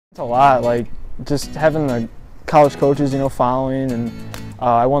It's a lot, like just having the college coaches, following, and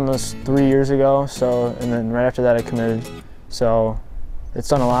I won this 3 years ago. So, and then right after that, I committed. So, it's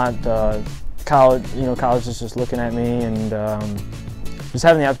done a lot. College is just looking at me, and just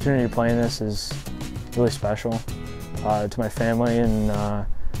having the opportunity to play in this is really special to my family and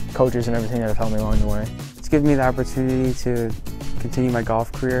coaches and everything that have helped me along the way. It's given me the opportunity to continue my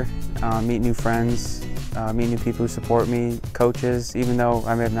golf career, meet new friends, meet new people who support me, coaches, even though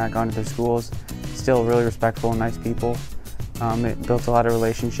I may have not gone to their schools, still really respectful and nice people. It built a lot of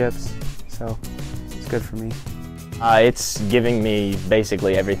relationships, so it's good for me. It's giving me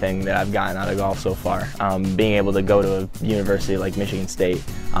basically everything that I've gotten out of golf so far. Being able to go to a university like Michigan State,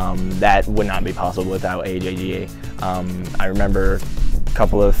 that would not be possible without AJGA. I remember a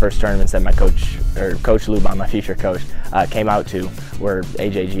couple of the first tournaments that my coach Lubon, my future coach, came out to were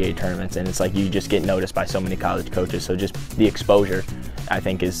AJGA tournaments, and it's like you just get noticed by so many college coaches. So just the exposure, I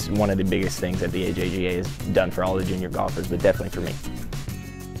think, is one of the biggest things that the AJGA has done for all the junior golfers, but definitely for me.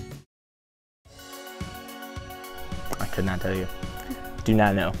 I could not tell you. Do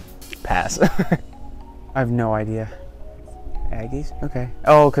not know. Pass. I have no idea. Aggies? Okay.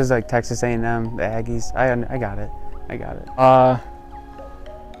 Oh, because like Texas A&M, the Aggies. I got it. I got it.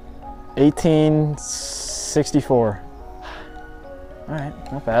 1864. All right,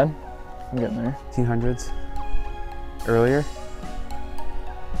 not bad. I'm getting there. 1800s. Earlier?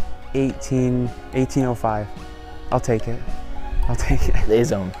 1805. I'll take it. I'll take it. The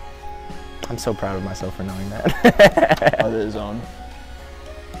zone. I'm so proud of myself for knowing that. The zone.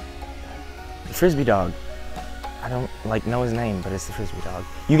 The Frisbee dog. I don't know his name, but it's the Frisbee dog.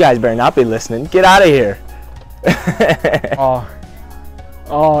 You guys better not be listening. Get out of here.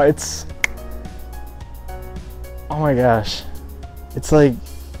 Oh my gosh. It's like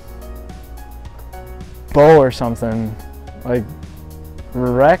Bo or something. Like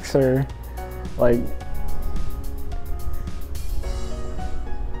Rex or like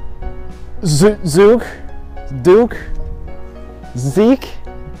Zook, Duke, Zeke.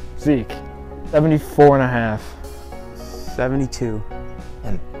 74 and a half. 72.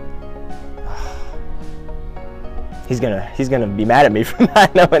 And he's gonna be mad at me for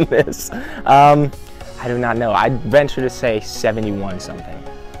not knowing this. I do not know. I'd venture to say 71 something.